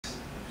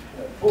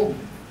boom,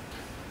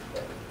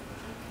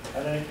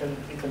 and then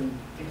it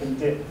can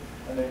dip,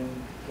 and then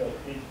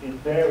it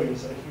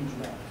varies a huge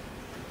amount.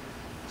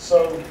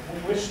 So we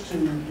wish to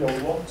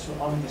want to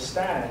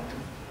understand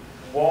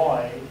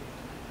why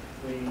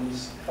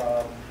these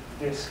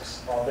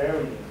disks are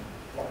varying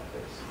like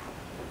this.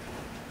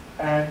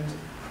 And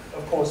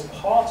of course,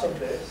 part of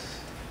this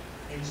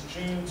is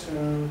due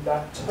to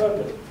that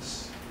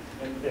turbulence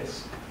in the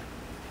disk.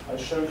 I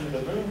showed you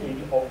the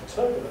movie of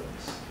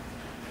turbulence,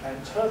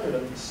 and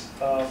turbulence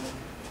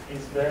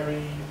is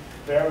very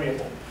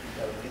variable.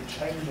 It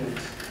changes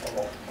a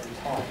lot over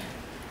time.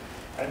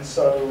 And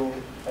so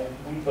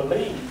we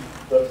believe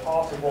that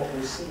part of what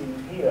we're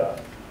seeing here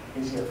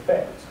is the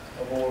effect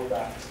of all of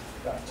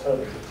that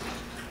turbulence.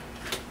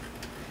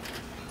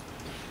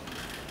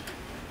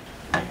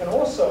 You can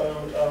also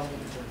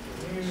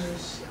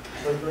use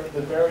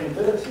the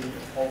variability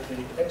of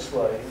the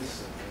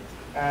X-rays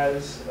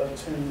as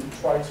to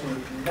try to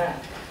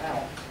map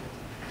out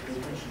the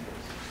accretion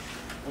disk.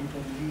 We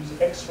can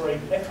use X-ray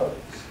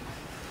echoes.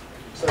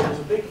 So there's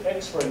a big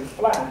X-ray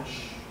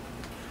flash.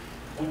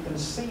 We can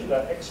see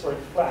that X-ray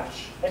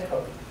flash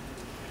echo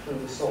through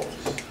the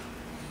source.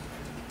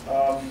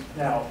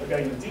 Now,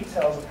 again, the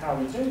details of how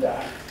we do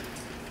that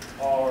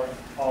are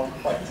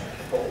quite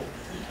technical,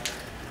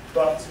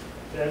 but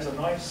there's a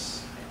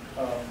nice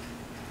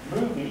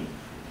movie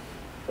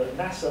that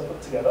NASA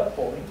put together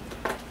for me.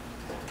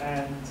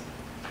 And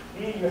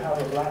here you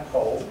have a black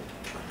hole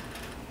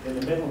in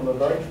the middle of a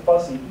very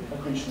fuzzy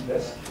accretion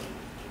disk.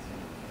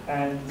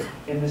 And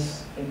in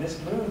this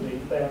movie,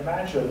 they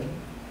imagine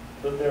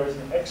that there is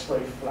an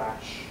X-ray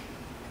flash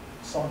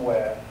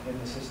somewhere in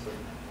the system.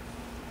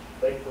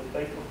 They put the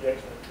X-ray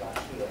flash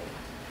here.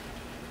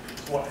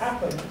 So what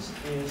happens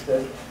is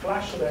there's a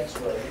flash of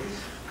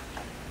X-rays,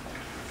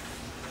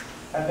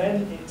 and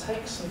then it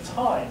takes some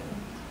time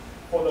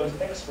for those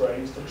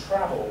X-rays to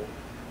travel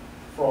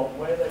from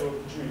where they were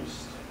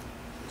produced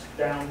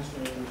down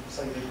to,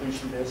 say, the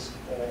accretion disk,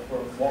 or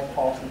from one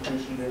part of the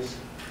accretion disk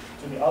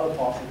to the other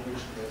part of the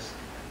accretion disk.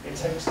 It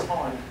takes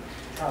time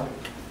to travel.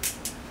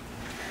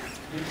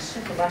 These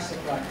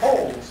supermassive black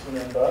holes,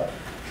 remember,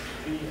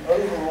 the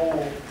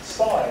overall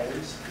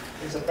size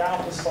is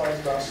about the size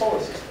of our solar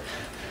system.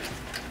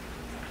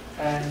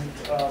 And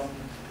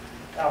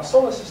our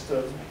solar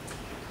system,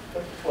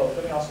 well,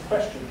 let me ask a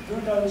question.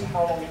 Who knows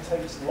how long it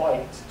takes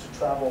light to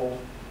travel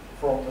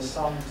from the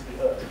sun to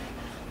the Earth?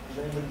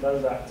 Does anybody know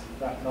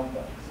that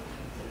number?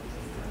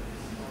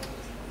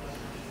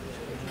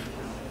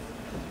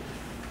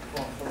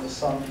 From the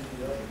sun to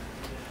the Earth?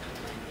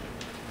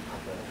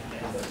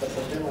 That's a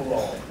little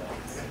long.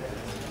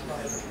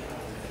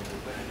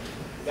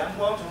 阳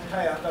光从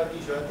太阳到地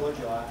球要多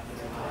久啊？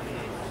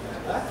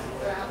啊？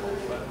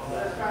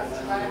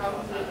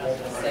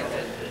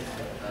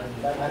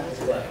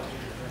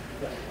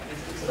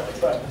 It's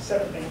about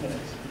 7-8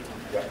 minutes.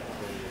 Yeah.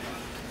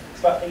 It's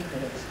about 8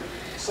 minutes.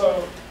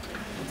 So,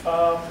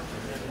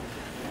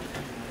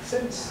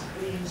 since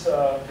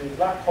the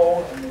black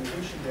hole and the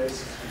accretion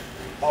disks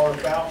are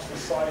about the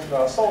size of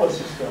our solar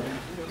system,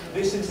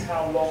 this is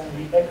how long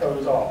the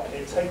echoes are.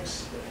 It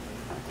takes,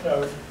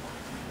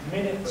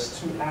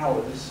 minutes to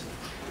hours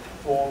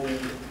for the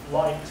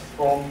light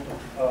from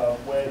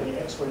where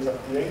the X-rays are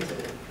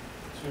created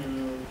to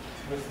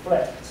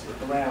reflect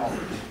around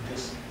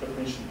this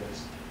accretion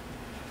disk.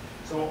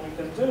 So what we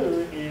can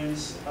do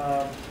is,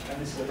 and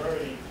this is a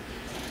very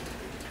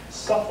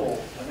subtle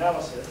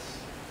analysis,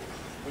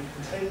 we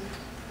can take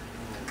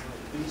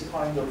these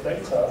kind of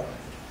data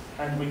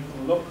and we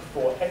can look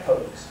for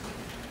echoes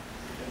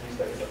in these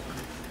data.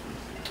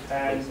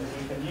 And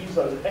we can use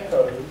those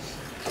echoes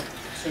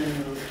to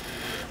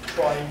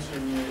try to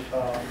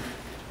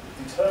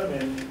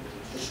determine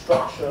the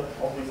structure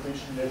of the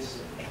accretion disk,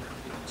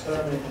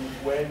 determine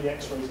where the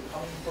X-rays are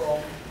coming from,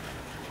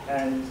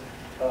 and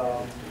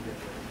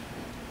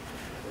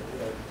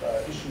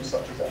issues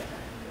such as that.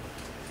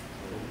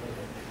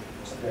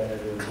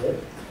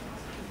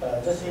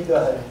 这是一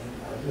个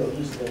很有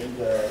意思的一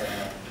个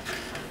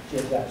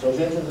现象。首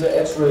先就是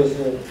X-ray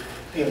是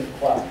变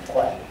化很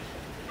快，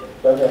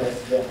短短的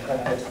时间我们看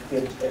到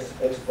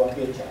X 光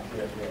变强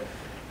变弱。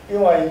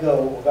另外一个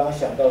我刚刚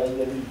想到的一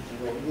个例子，就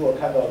是我们如果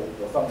看到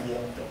有放烟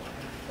火，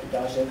我们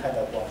刚刚先看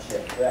到光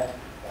线，对不对？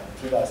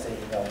听到声音，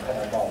然后看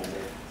到冒烟。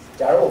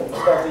假如我们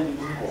知道这个因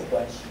果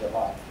关系的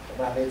话，我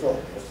们还可以做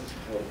很多事情，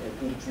比如我们可以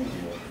定距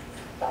离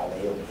打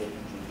雷，我们可以定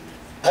距离。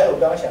还有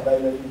我刚刚想到一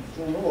个例子，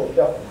就是如果我们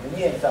在湖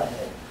面上面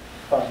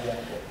放烟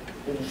火，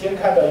就你先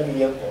看到一个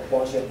烟火，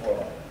光线过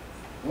来了。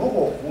如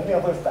果湖面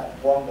会反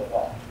光的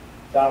话，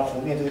当然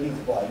湖面这个例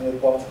子不好，因为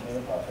光从那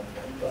边跑很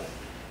短。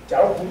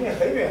假如湖面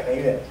很远很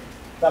远，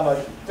那么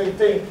这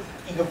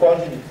一个光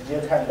线你直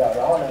接看到，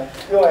然后呢，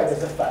另外一个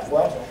是反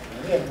光从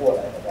湖面过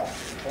来的话，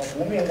从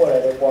湖面过来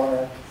的光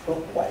呢，会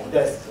晚一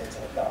段时间才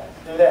到，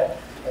对不对？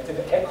这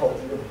个 echo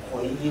这个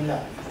回音啊，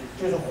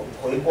就是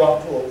回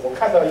光，就我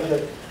看到一个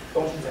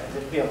东西产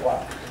生变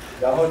化，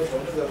然后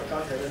从这个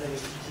刚才的那个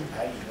吸气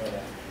盘里面呢，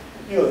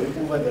又有一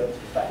部分的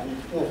反应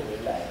又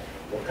回来，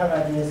我看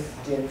看这些时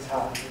间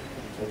差，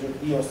我就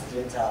利用时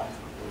间差，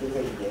我就可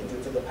以研究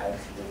这个盘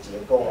子的结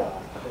构啊、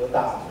多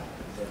大啊，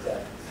就这样。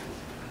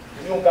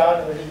用刚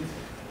刚那个例子，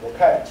我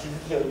看其实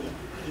只有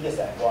一个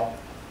闪光，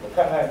我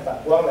看看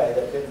反光来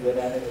的跟原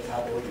来那个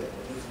差多远，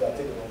我就知道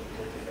这个东西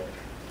跟这个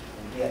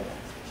不变了，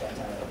相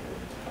差很多。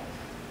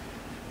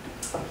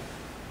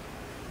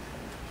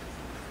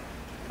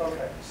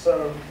Okay,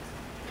 so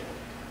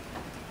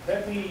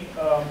let me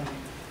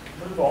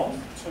move on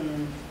to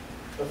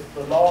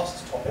the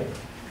last topic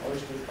I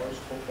wish to talk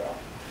about.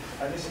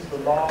 And this is the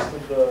last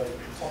of the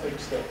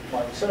topics that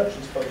my research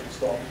is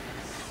focused on.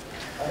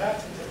 And that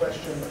is the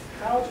question,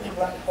 how do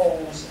black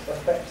holes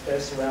affect their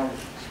surroundings?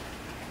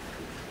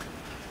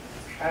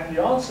 And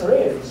the answer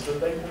is that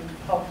they can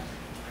pump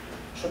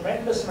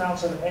tremendous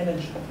amounts of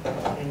energy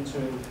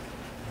into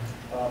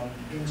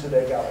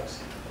their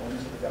galaxy, or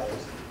into the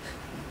galaxy.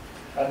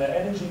 And their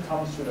energy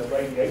comes through their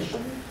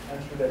radiation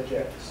and through their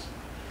jets.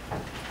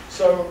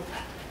 So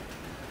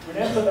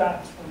remember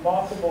that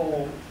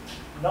remarkable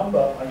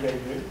number I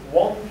gave you,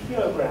 1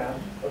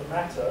 kilogram of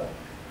matter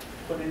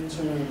put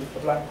into a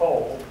black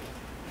hole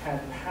can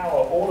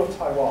power all of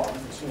Taiwan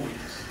for 2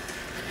 weeks.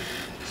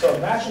 So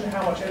imagine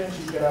how much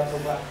energy you get out of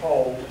a black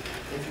hole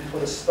if you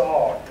put a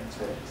star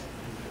into it,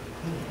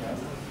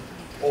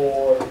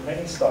 or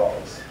many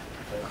stars.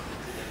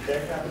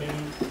 There can be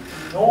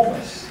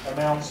enormous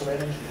amounts of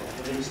energy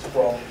released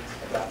from a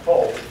black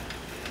hole,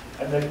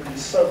 and there can be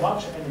so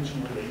much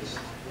energy released,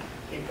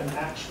 it can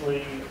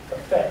actually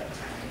affect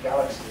the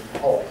galaxy as a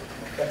whole,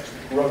 affect the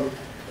growth of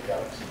the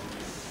galaxy.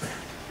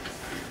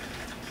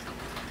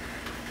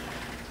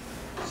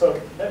 So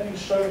let me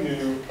show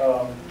you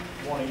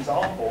one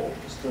example,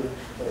 just to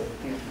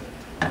give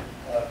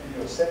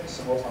you a sense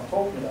of what I'm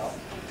talking about.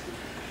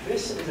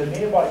 This is a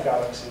nearby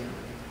galaxy.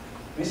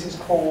 This is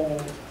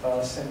called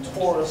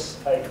Centaurus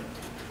A.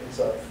 It's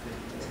a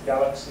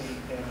galaxy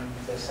in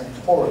the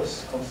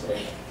Centaurus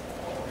constellation.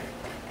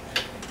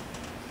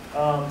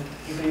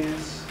 It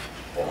is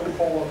what we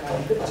call an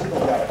elliptical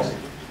galaxy.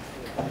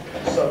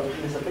 So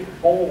it is a big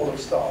ball of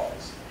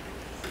stars.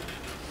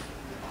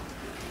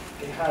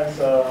 It has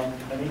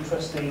an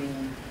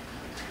interesting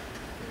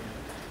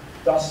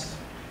dust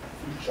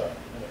feature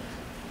in it.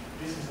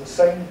 This is the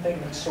same thing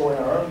we saw in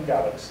our own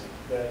galaxy.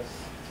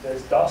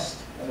 There's dust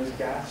and there's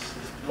gas,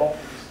 there's lots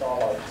of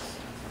starlight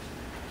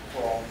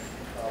from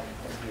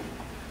view.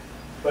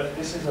 But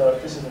this is a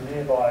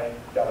nearby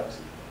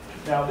galaxy.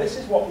 Now this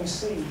is what we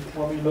see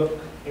when we look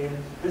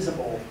in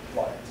visible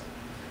light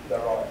with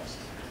our eyes.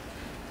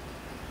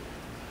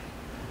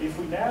 If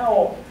we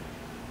now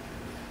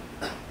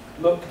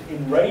look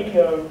in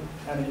radio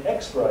and in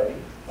X-ray,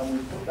 and we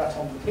put that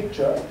on the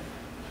picture,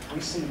 we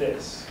see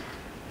this.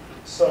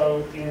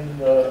 So in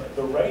the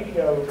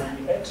radio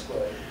and the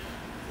X-ray,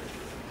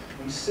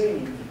 we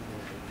see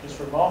this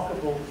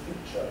remarkable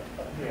feature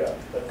up here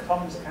that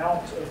comes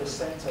out of the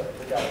center of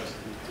the galaxy.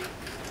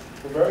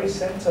 The very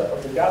center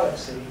of the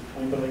galaxy,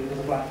 we believe, is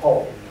a black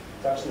hole.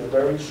 It's actually a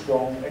very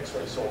strong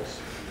X-ray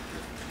source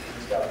in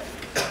this galaxy.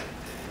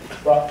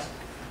 But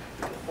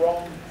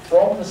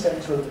from the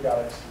center of the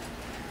galaxy,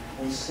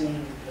 we see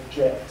a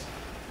jet.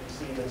 We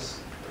see this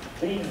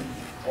beam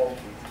of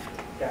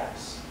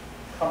gas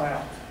come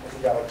out of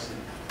the galaxy.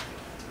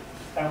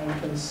 And we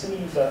can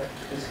see that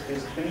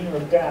this beam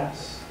of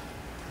gas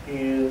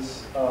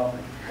is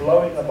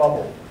blowing a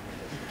bubble.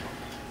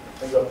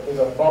 There's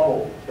a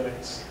bubble that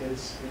it's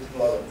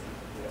blowing.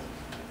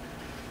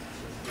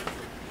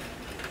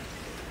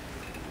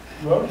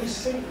 You only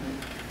see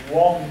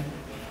one.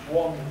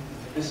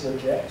 This is a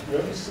jet. We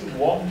only see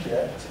one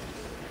jet.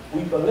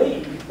 We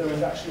believe there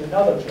is actually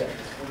another jet.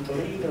 We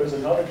believe there is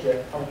another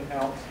jet coming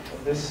out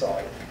of this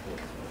side,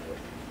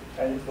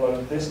 and it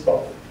blows this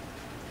bubble.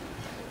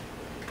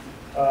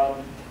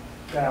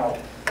 Now,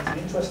 it's an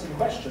interesting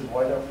question.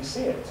 Why don't we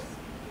see it?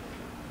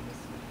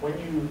 When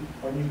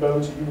you go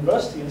to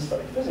university and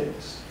study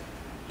physics,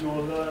 you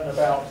will learn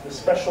about the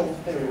special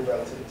theory of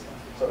relativity.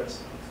 So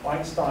it's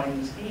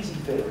Einstein's easy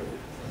theory,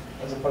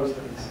 as opposed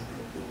to his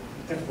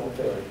difficult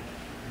theory.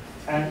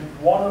 And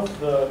one of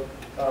the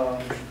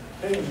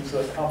things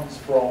that comes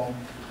from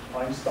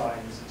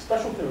Einstein's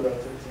special theory of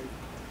relativity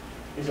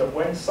is that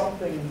when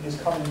something is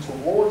coming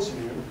towards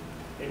you,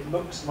 it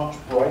looks much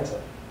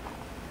brighter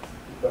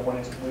than when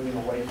it's moving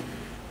away from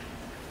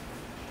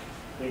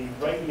you. The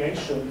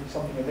radiation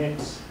something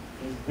emits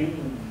is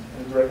beamed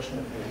in the direction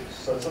it moves.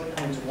 So something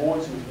coming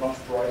towards you is much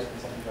brighter than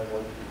something going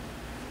away from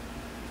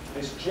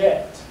you. This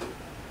jet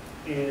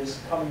is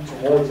coming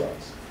towards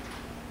us.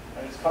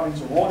 And it's coming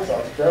towards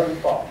us very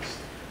fast,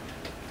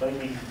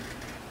 maybe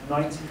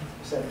 90%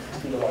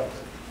 speed of light.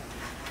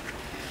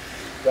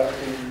 That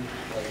would be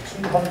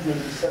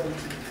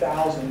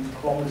 270,000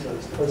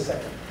 kilometers per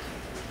second.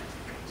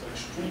 It's an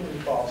extremely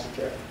fast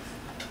jet.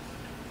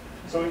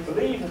 So we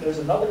believe that there's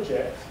another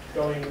jet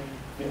going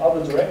the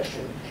other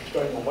direction,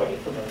 going away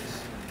from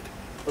us,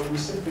 but we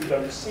simply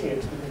don't see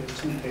it because it's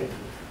too dim,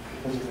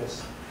 because of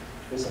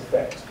this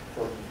effect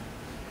from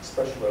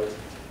special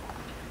relativity.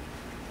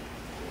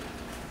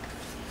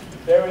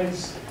 There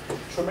is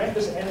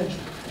tremendous energy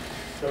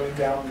going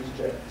down these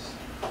jets.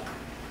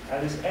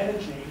 And this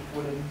energy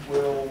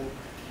will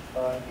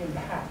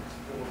impact,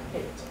 it will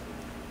hit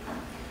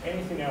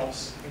anything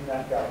else in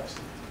that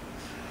galaxy.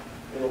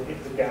 It will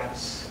hit the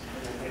gas,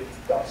 it will hit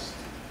dust,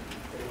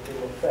 it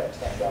will affect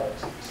that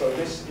galaxy. So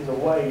this is a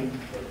way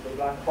that the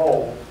black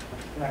hole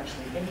can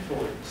actually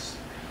influence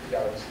the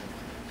galaxy.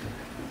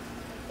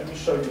 Let me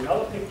show you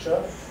another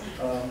picture.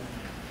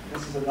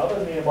 This is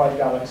another nearby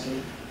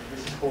galaxy.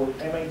 This is called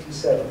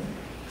M87.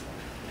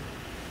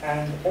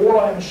 And all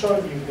I'm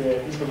showing you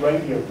here is the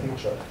radio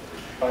picture.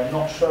 I'm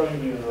not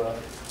showing you the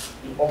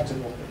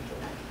optical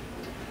picture.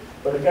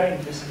 But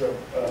again, this is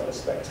a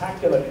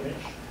spectacular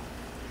image.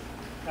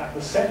 At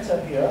the center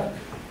here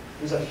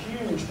is a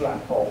huge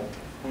black hole.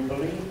 We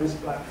believe this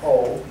black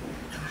hole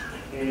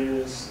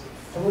is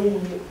 3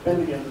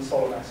 billion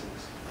solar masses.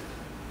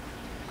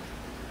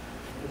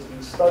 It's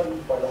been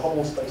studied by the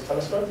Hubble Space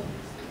Telescope,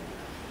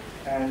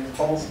 and the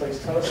Hubble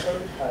Space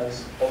Telescope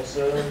has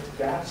observed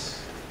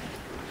gas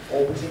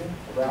orbiting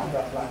around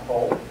that black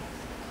hole,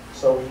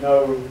 so we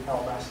know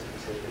how massive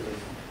this is.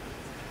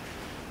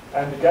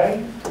 And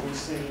again, we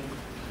see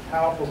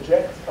powerful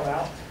jets come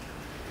out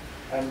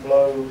and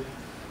blow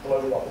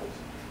bubbles.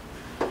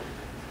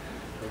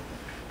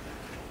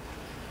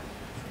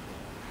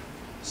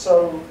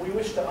 So we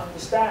wish to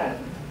understand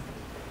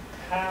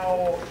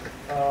how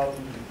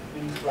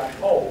these black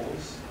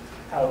holes,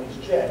 how these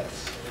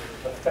jets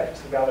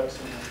affect the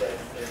galaxies that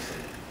they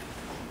see.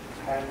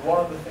 And one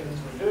of the things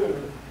we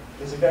do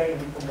is, again,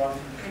 we can run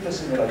computer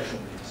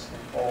simulations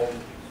of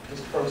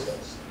this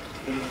process.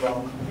 We can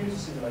run computer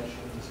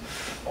simulations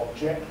of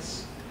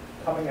jets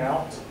coming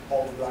out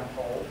of the black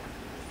hole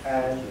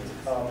and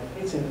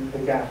hitting the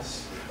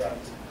gas that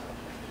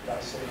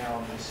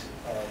surrounds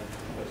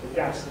the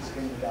gas that's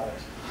in the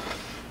galaxy.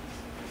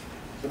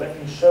 So let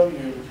me show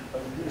you a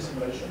computer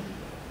simulation.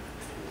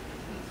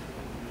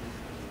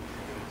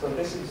 So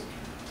this is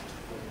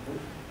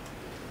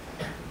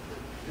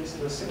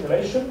a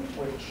simulation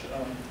which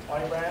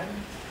I ran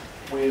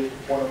with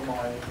one of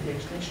my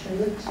PhD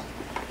students,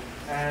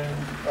 and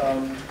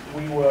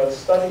we were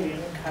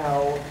studying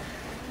how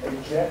a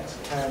jet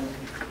can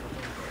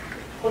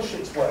push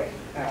its way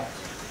out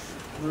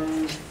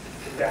through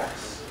the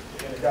gas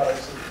in a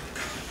galaxy,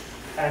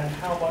 and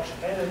how much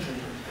energy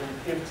it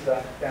will give to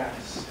that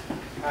gas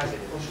as it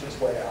pushes its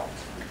way out,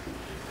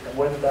 and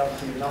whether that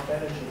would be enough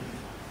energy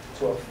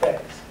to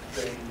affect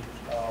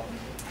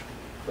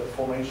the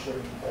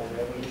formation or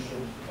the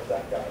evolution of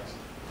that galaxy.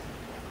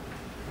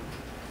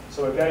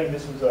 So again,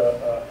 this was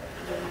a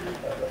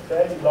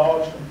fairly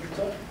large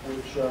computer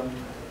which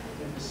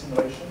did the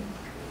simulation.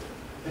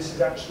 This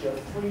is actually a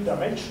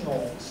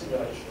three-dimensional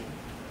simulation.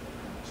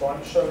 So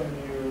I'm showing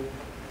you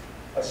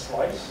a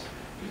slice,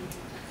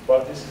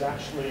 but this is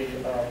actually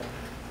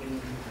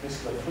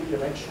this is a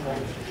three-dimensional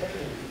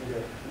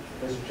picture.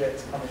 There's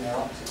jets coming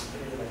out in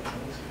 3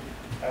 dimensions,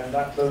 and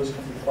those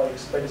can be quite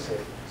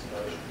expensive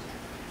simulations.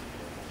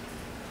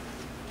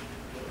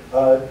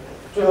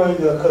 最后一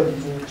个课题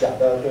就是讲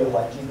到对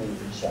环境的影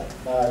响。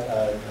那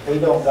黑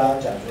洞刚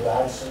刚讲除了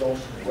它吃东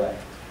西以外，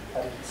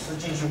它吃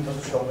进去不是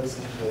全部吃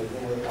进去，就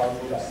会掏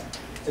出来。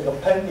这个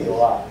喷流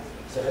啊，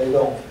是黑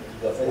洞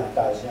一个非常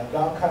大的现象。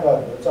刚刚看到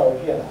很多照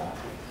片啊，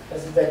但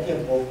是在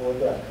电波波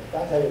段，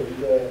刚才有一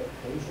个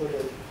您说的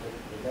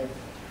对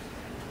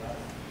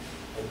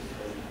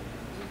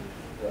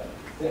吧？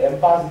这个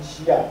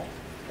M87啊，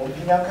我们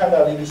平常看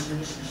到的一个星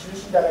系，星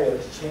系大概有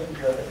几千亿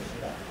颗恒星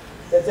啊。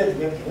 在这里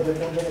面比那个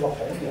中间那个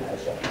红点还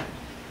小，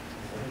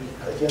我们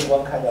可见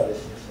光看到的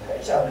星系很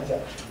小很小。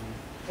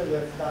这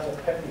个是它的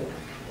喷流，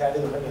你看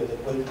这个喷流的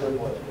规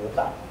模有多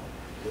大？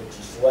有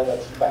几十万到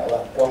几百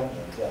万光年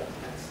这样子。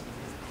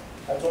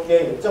它中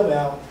间有这么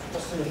样，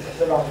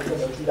释放出这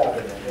么巨大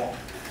的能量，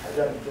好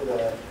像你这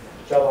个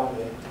消防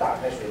员打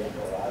开水龙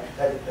头啊，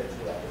开始喷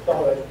出来，到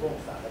后来就不用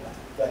洒了嘛，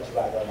乱七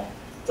八糟嘛，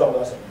撞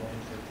到什么东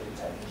西就可以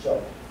产生效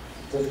果。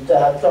这是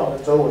在它撞的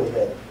周围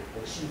的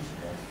气体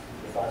呢，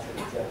就发出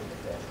了这样子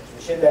的。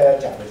 现在要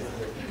讲的就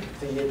是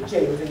这些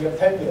借由这些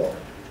喷流，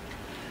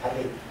它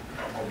可以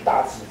很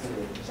大尺度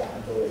的影响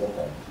周围的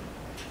环境。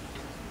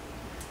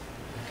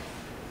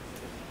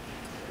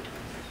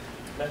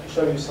Let me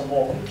show you some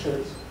more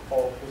pictures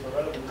of which are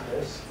relevant to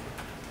this.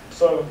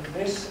 So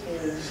this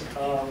is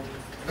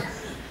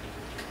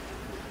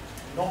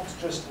not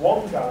just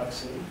one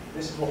galaxy.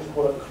 This is what we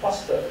call a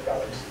cluster of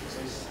galaxies.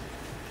 It's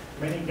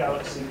many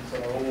galaxies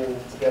that are all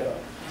together.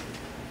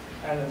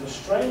 And there's a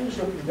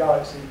strange-looking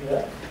galaxy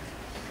here.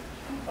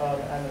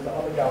 And there's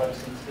other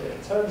galaxies here.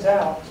 It turns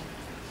out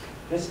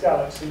this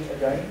galaxy,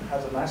 again,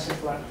 has a massive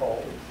black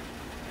hole,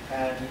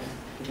 and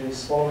it is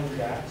swallowing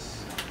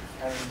gas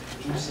and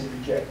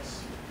producing jets.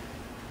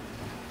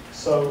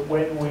 So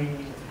when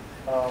we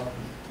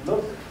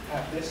look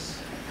at this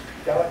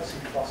galaxy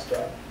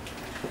cluster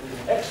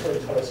with an X-ray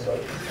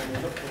telescope, and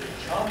we look with the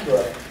Chandra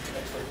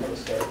X-ray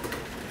telescope,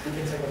 we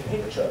can take a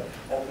picture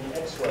of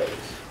the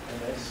X-rays in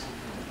this,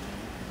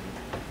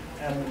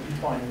 and we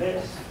find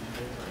this.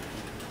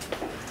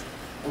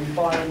 We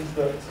find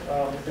that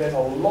there's a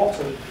lot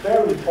of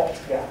very hot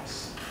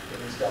gas in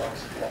this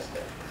galaxy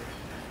cluster.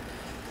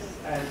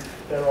 And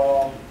there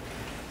are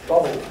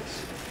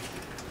bubbles,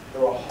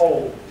 there are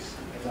holes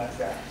in that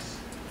gas.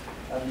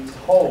 And these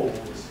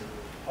holes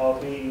are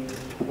being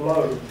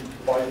blown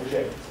by the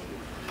jet.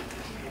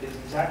 It is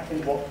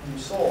exactly what you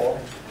saw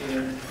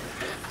in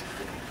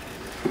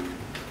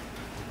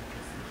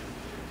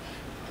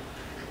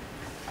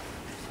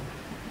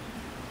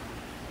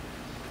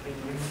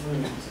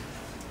movies.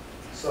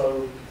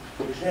 So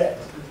the jet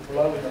is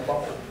blowing a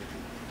bubble,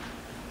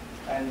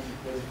 and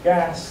there's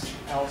gas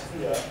out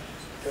here,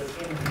 but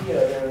in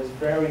here there is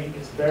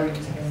it's very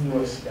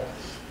tenuous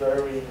gas,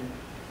 very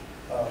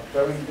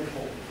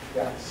little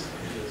gas.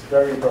 It's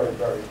very, very,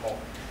 very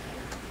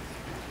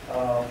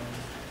hot.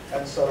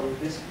 And so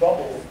this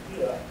bubble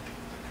here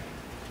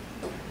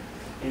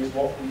is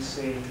what we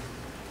see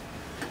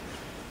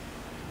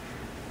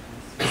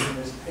in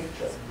this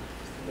picture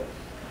here.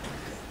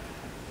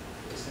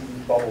 You see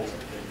these bubbles in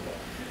here.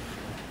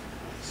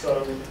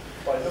 So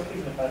by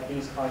looking at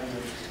these kind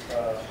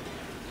of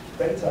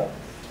data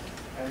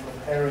and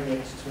comparing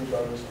it to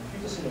those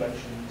computer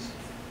simulations,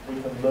 we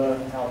can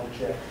learn how the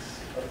jets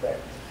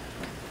affect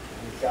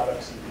the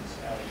galaxies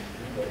and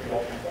the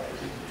beyond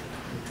galaxies.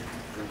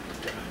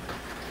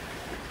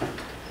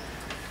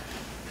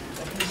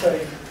 Let me say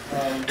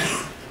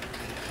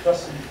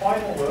just some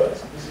final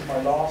words. This is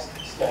my last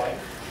slide.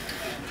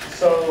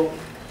 So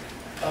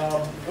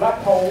black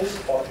holes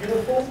are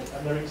beautiful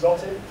and they're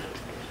exotic.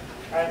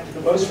 And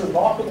the most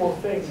remarkable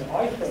thing,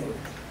 I think,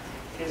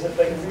 is that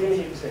they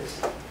really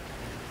exist.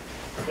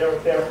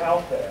 They're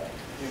out there.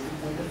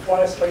 We could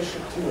fly a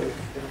spaceship to it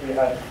if we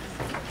had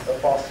a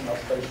fast enough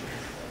spaceship.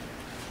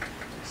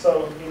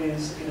 So it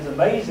is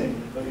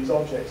amazing that these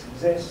objects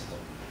exist.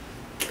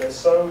 They're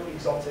so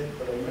exotic,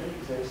 but they really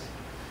exist.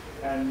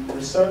 And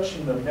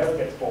researching them never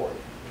gets boring.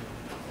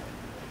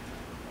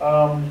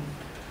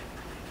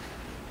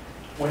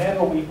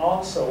 Whenever we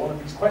answer one of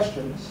these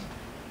questions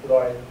that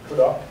I put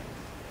up,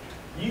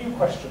 new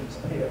questions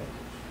appear.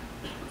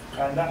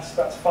 And that's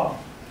fun.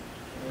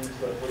 It means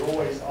that we're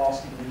always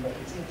asking them,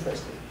 it's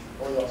interesting,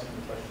 always asking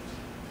the questions.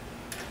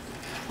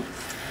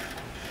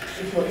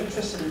 If you're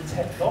interested in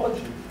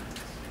technology,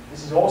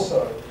 this is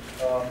also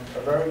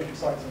a very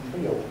exciting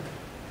field,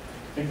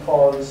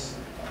 because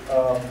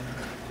the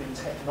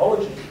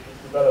technology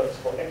that's developed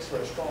for X-ray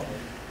astronomy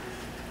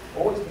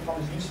always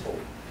becomes useful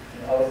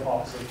in other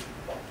parts of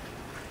life.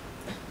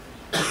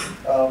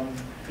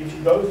 If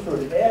you go through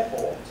an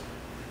airport,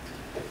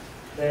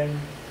 then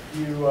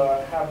you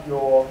have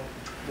your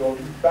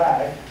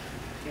bag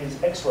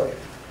is X-ray.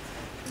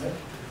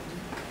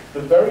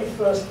 The very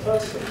first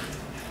person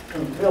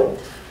who built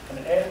an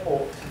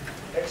airport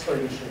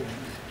X-ray machine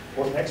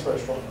was an X-ray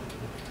astronomer.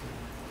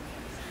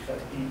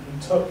 He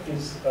took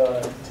his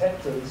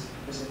detectors.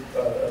 This is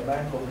a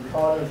man called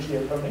Riccardo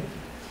Giacconi,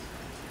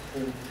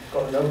 who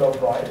got a Nobel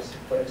Prize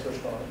for X-ray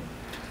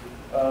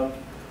astronomy.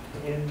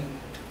 In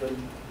the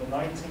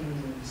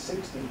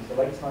 1960s, the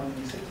late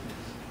 1960s,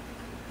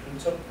 he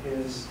took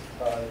his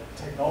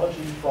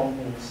technology from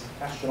his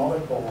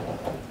astronomical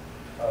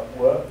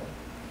work,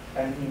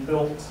 and he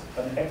built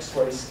an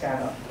X-ray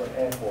scanner for an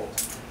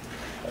airport.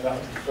 And that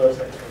was the first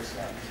X-ray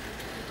scanner.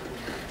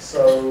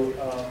 So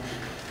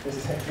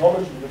this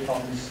technology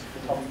becomes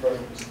very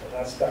useful.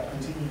 That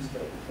continues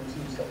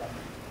to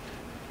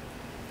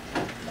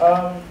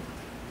happen.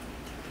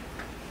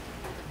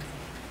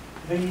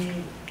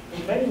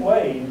 In many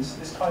ways,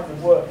 this kind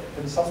of work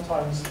can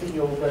sometimes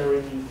feel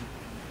very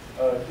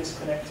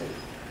disconnected.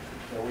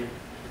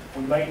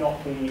 We may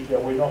not be.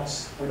 We're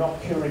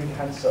not curing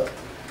cancer.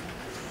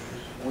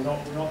 We're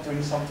not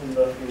doing something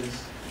that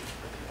is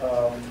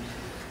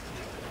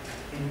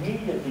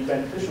immediately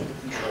beneficial to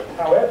people.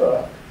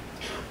 However,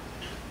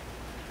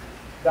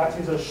 that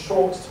is a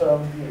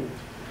short-term view.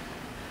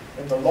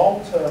 In the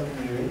long-term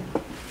view,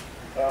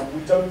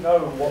 we don't know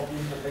what the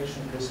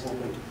implication of this will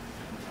be.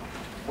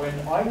 When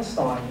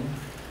Einstein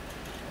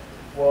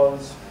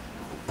was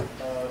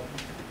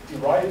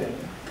deriving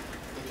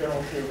the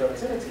general theory of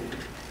relativity,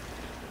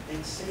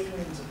 it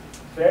seemed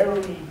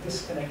very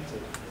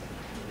disconnected.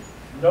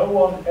 No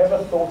one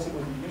ever thought it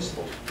would be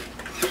useful.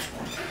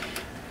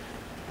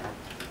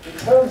 It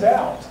turns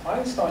out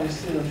Einstein's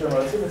theory of general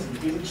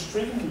relativity is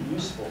extremely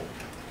useful.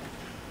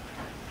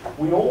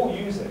 We all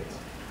use it.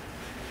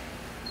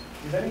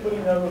 Does anybody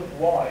know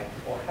why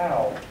or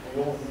how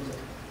we all use it?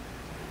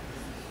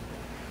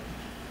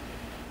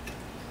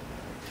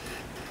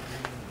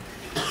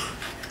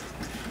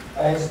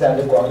 Einstein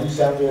的广义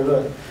相对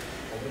论，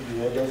我们以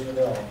为都是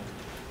那种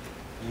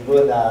理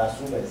论啊，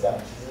书本上，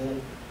其实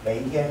每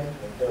一天我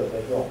们都有在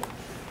用，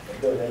我们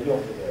都有在用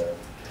这个，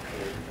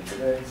有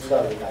的人知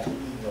道有哪些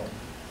应用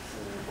是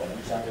广义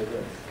相对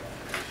论。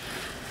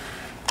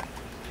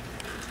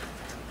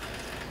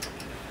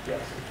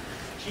Yes.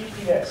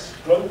 GPS,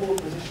 Global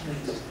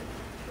Positioning System.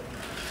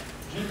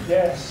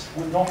 GPS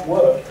would not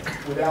work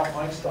without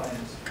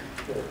Einstein's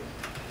theory.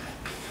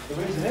 The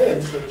reason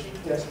is that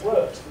GPS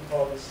works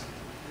because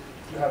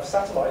you have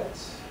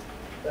satellites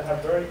that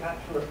have very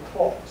accurate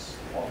clocks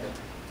on them.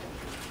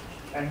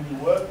 and you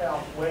work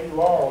out where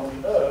you are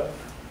on the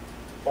Earth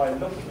by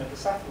looking at the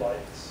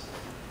satellites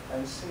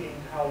and seeing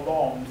how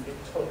long it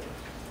took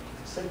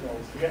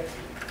signals to get to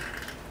you.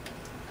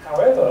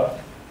 However,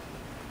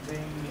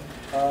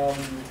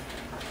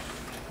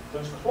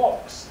 those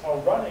clocks are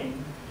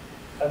running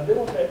a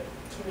little bit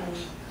too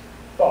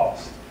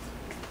fast.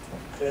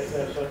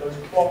 Those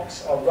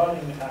clocks are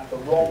running at the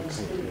wrong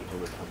speed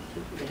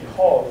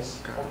because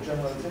of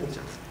general relativity.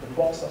 The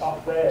clocks are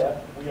up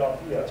there, we are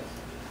here.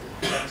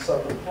 And so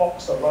the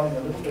clocks are running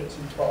a little bit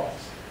too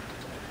fast.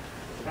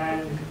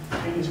 And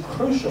it is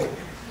crucial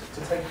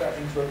to take that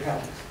into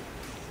account.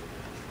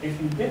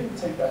 If you didn't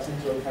take that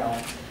into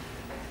account,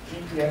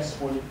 GPS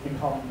would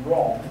become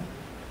wrong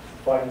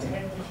by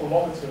 10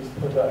 kilometers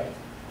per day.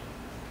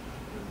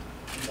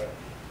 Okay.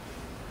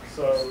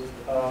 So,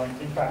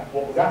 in fact,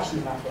 what would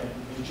actually happen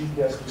is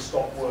GPS would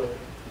stop working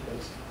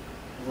because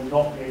you would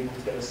not be able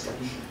to get a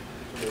solution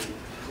to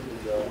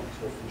the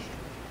issue.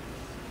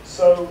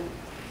 So,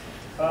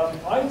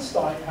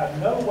 Einstein had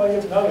no way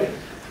of knowing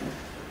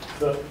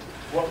that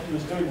what he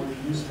was doing would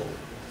be useful.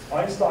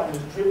 Einstein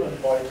was driven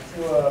by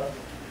pure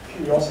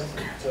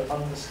curiosity to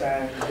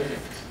understand things.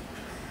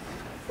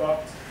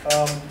 But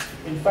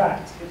in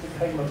fact, it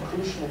became a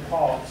crucial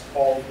part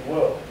of the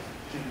world,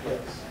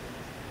 GPS.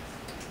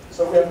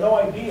 So we have no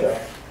idea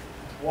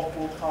what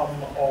will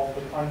come of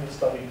the kind of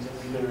studies that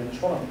we do in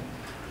astronomy.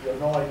 We have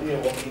no idea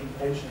what the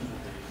implications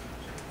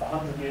will be.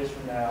 100 years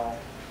from now,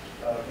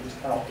 we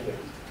just cannot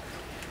predict.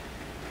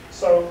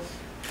 So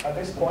at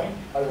this point,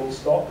 I will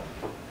stop.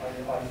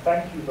 I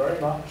thank you very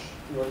much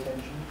for your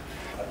attention.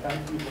 I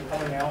thank you for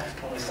coming out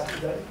on a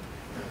Saturday.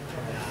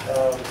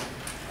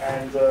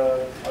 And I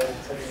will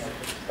take it out.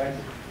 Thank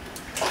you.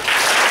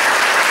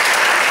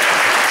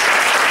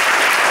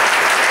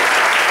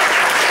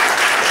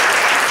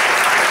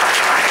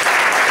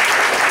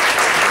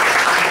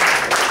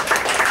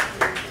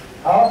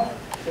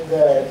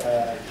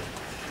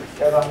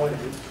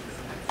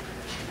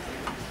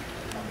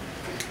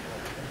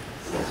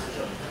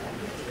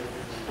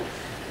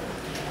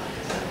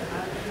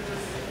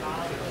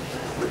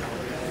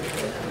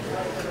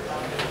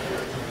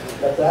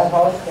 The black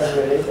house can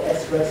release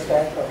X-ray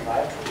spectrum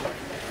light.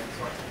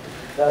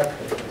 The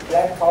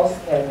black house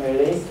can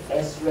release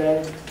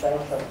X-ray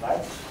spectrum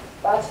light,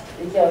 but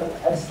it can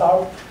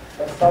absorb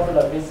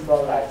the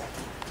visible light.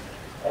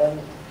 And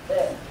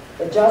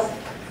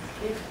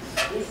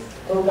these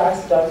two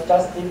guys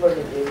just different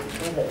in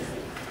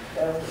intensity.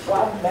 And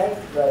what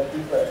makes the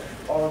difference,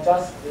 or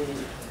just the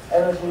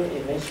energy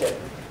emission?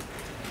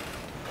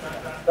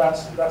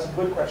 That's a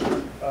good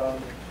question.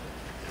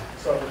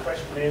 So the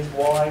question is,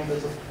 why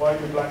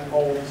do black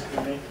holes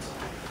emit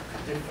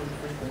different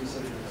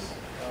frequencies?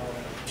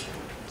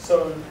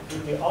 So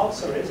the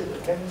answer is, it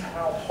depends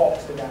how hot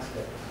the gas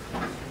gets.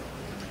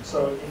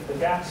 So if the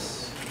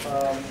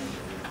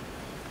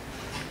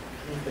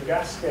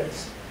gas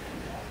gets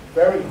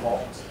very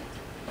hot,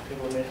 it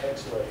will emit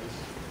X-rays.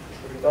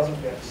 If it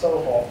doesn't get so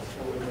hot,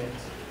 it will emit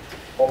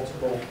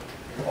optical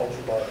and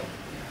ultraviolet.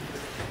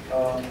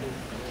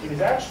 It is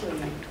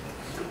actually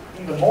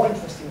even more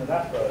interesting than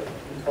that, though,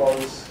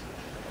 because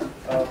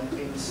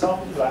in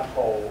some black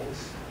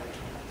holes,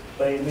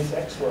 they emit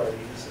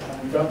X-rays,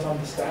 and we don't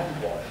understand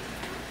why.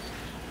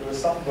 There are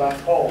some black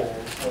holes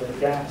where the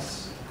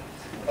gas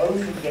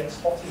only gets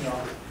hot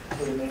enough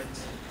to emit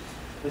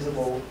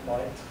visible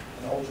light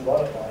and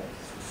ultraviolet light,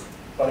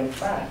 but in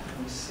fact,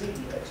 we see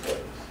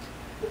X-rays.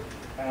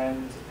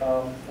 And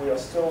we are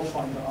still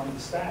trying to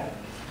understand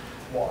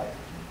why.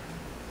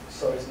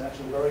 So it's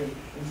actually a very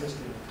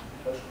interesting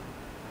question.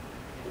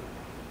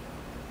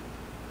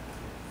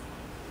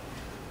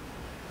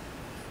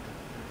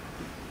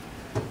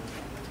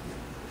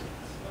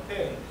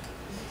 Okay.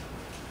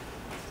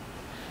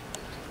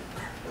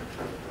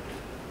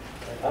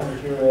 I'm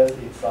curious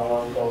if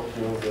someone go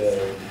through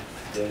the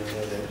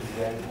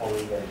example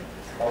again,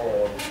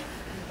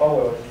 how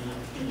will he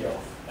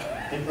feel?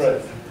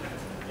 Difference?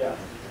 Yeah,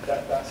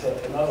 that's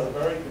another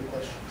very good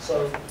question. So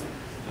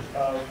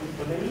we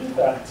believe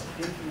that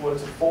if you were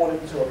to fall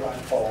into a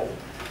black hole,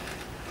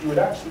 you would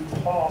actually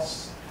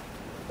pass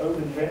over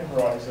the event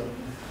horizon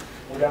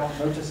without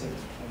noticing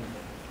anything.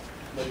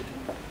 That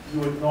you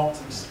would not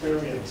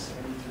experience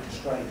anything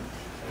strange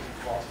as you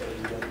passed over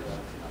the event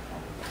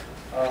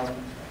horizon.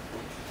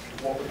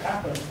 What would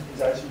happen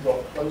is, as you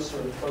got closer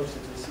and closer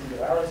to the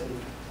singularity,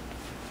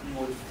 you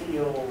would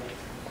feel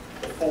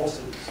the forces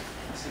of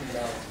the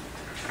singularity.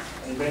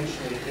 And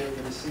eventually, it would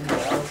be the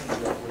singularity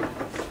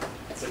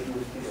that you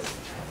would feel.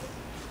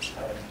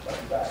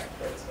 Like that,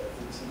 but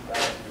the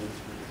singularity would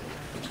feel.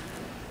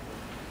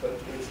 But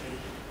it's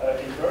a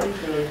very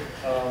good,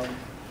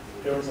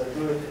 there is a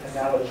good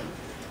analogy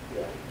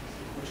here,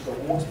 which is a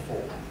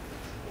waterfall.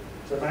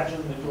 So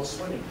imagine that you're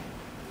swimming,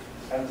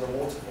 and there's a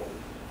waterfall.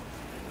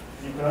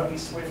 You can only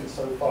swim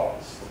so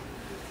fast.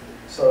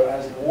 So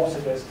as the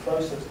water gets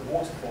closer to the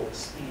waterfall, it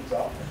speeds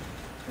up,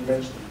 and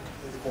eventually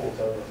it falls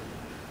over.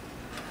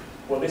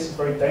 Well, this is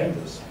very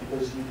dangerous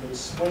because you could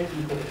swim,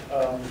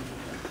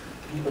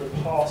 you could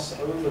pass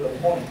over the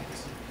point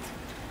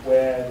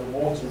where the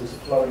water is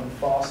flowing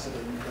faster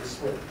than you could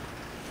swim,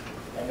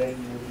 and then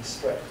you would be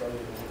swept over the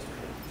water.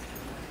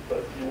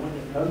 But you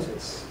wouldn't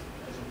notice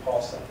as you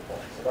pass that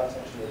point. So that's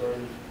actually a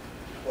very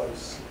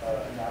close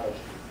analogy.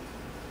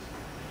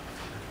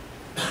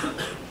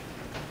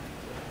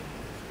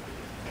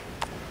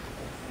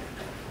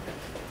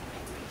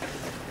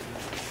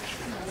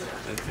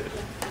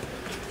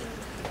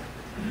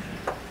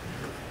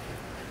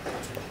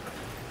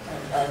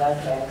 I'd like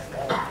to ask,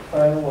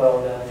 where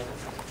will the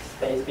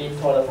space be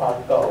torn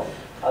apart go?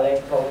 Are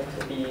they going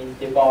to be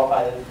devoured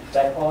by the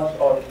black hole,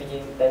 or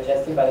being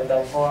digested by the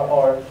black hole,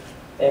 or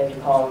they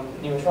become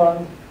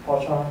neutron,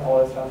 proton,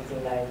 or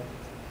something like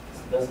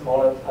the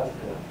smaller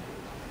particle?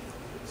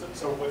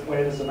 So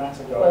where does the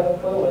matter go?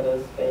 Where will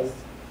the space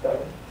go?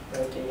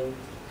 Will it be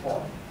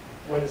torn?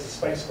 Where does the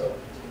space go?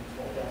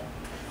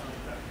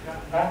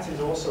 That is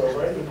also a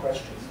very good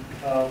question.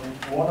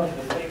 One of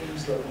the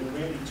things that we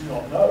really do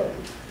not know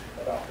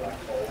about black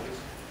holes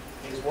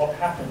is what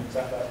happens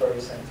at that very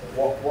center.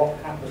 What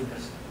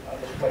happens at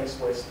the place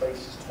where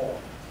space is torn.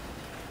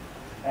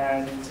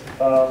 And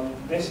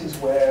this is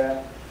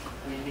where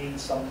we need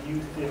some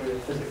new theory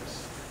of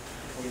physics.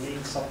 We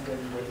need something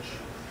which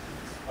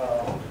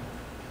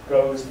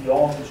goes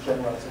beyond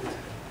general relativity.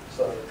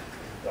 So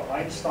the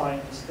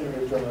Einstein's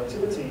theory of general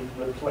relativity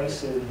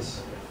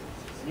replaces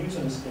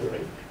Newton's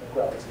theory of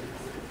gravity.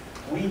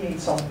 We need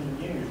something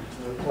new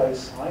to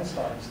replace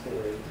Einstein's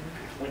theory,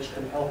 which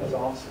can help us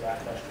answer that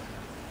question.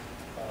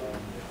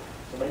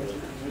 So maybe we can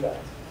do that.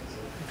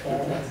 Can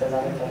I ask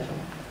another question?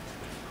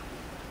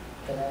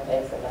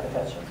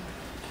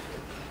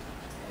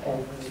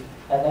 And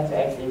I'd like to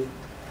ask if,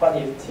 what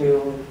if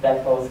two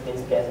black holes meet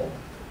together?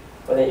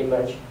 Will they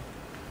emerge?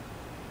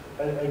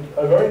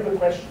 A very good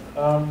question.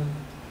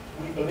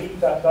 We believe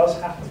that does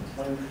happen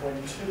when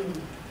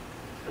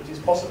it is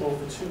possible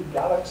for two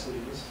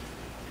galaxies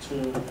to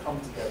come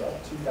together.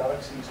 Two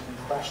galaxies can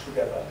crash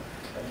together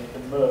and they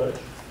can merge.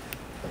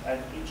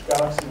 And each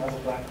galaxy has a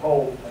black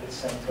hole at its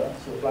center,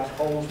 so the black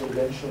holes will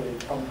eventually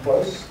come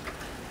close.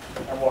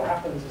 And what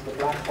happens is the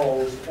black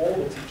holes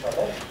orbit each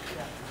other,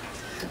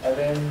 and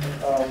then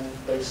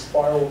they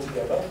spiral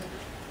together,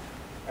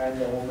 and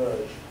they will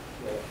merge.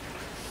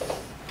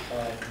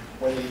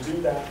 When they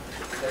do that,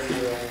 they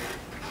will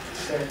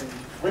send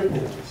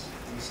ripples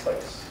in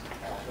space.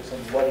 They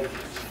send waves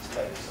in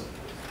space,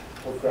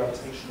 or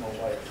gravitational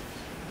waves.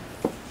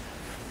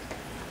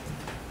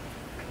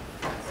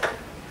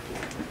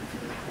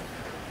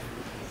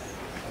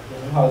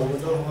 很好的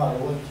文中很好的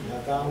问题啊！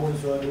刚刚问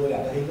说，如果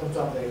两个黑洞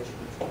撞在一起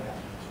会怎么样？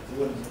如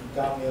果你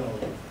刚刚没有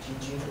听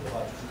清楚的话，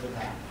就是问他。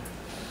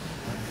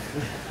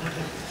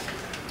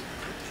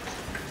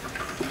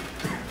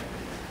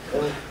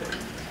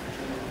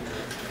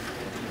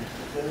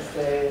Just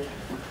say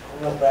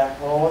on the black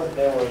hole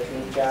there will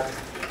be just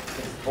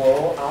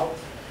explode out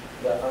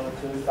on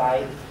two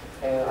sides,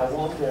 and I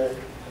wonder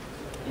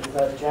if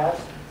the jet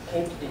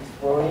keeps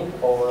exploding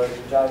or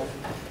it just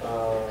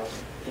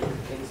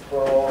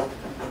explode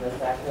in a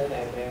second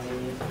and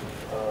maybe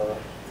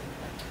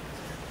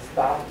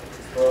stop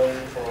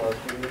exploding for a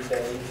few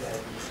days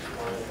and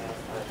explode the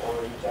next time, or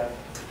it just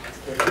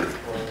keeps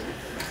exploding.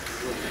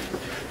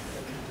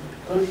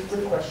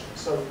 Good question.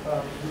 So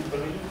we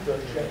believe that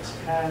jets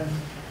can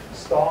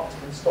start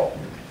and stop.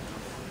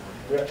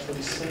 We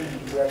actually see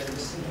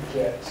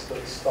jets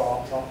that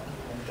start up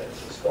and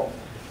jets that stop.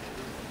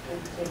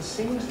 It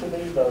seems to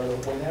me though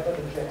that whenever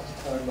the jet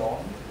is turned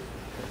on,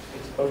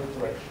 it's both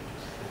directions.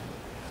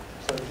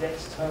 So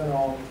jets turn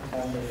on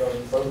and they go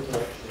in both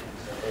directions.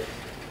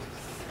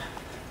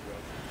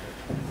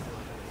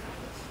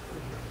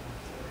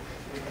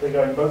 They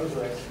go in both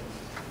directions,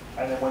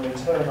 and then when they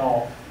turn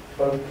off,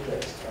 both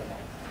jets turn on.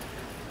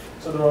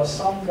 So there are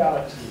some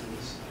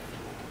galaxies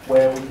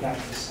where we can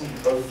actually see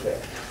both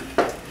jets,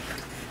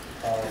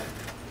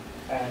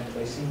 and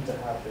they seem to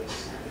have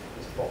this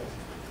problem.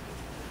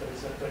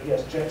 But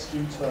yes, jets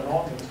do turn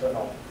on and turn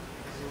off.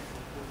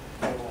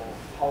 So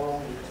how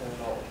long it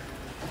turn off?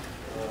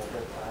 The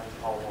time,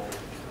 how long?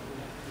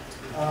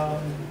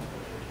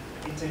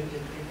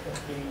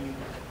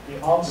 The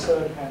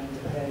answer can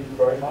depend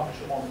very much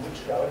on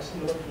which galaxy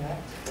you're looking at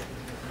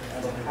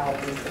and on how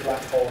big the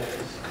black hole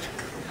is.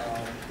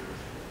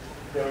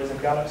 There is a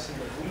galaxy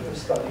that we have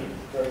studied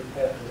very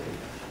carefully,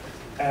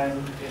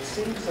 and it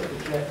seems that the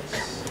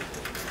jets,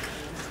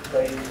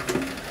 they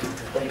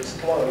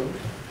explode,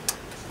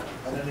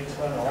 and then they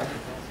turn off,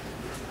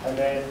 and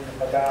then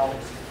about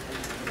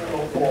 3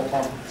 or 4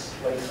 months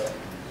later,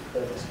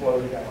 they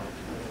explode again and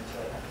then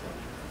turn off.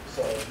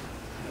 So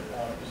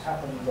it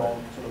happens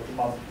on sort of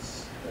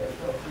months, a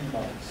few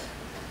months.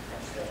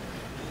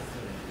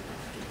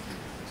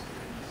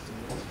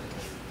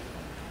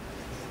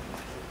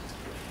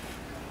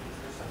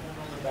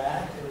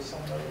 Back, there was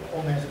somebody.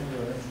 后面是不是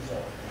有人举手？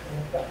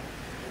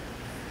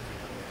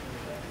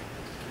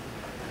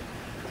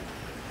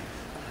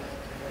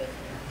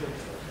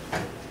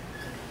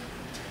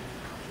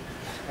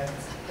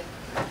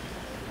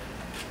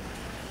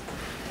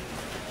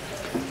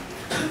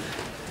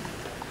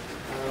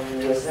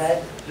 You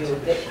said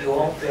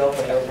feel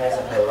for you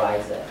past the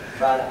horizon.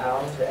 But I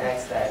want to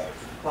ask that,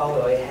 what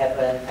will it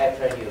happen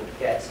after you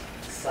get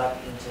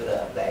sucked into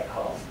the black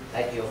hole?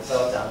 Like you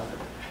fell down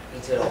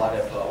into the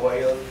waterfall, will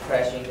you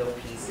crash into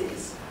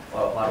pieces,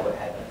 or what will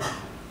happen?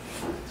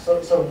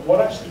 So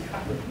what actually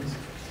happens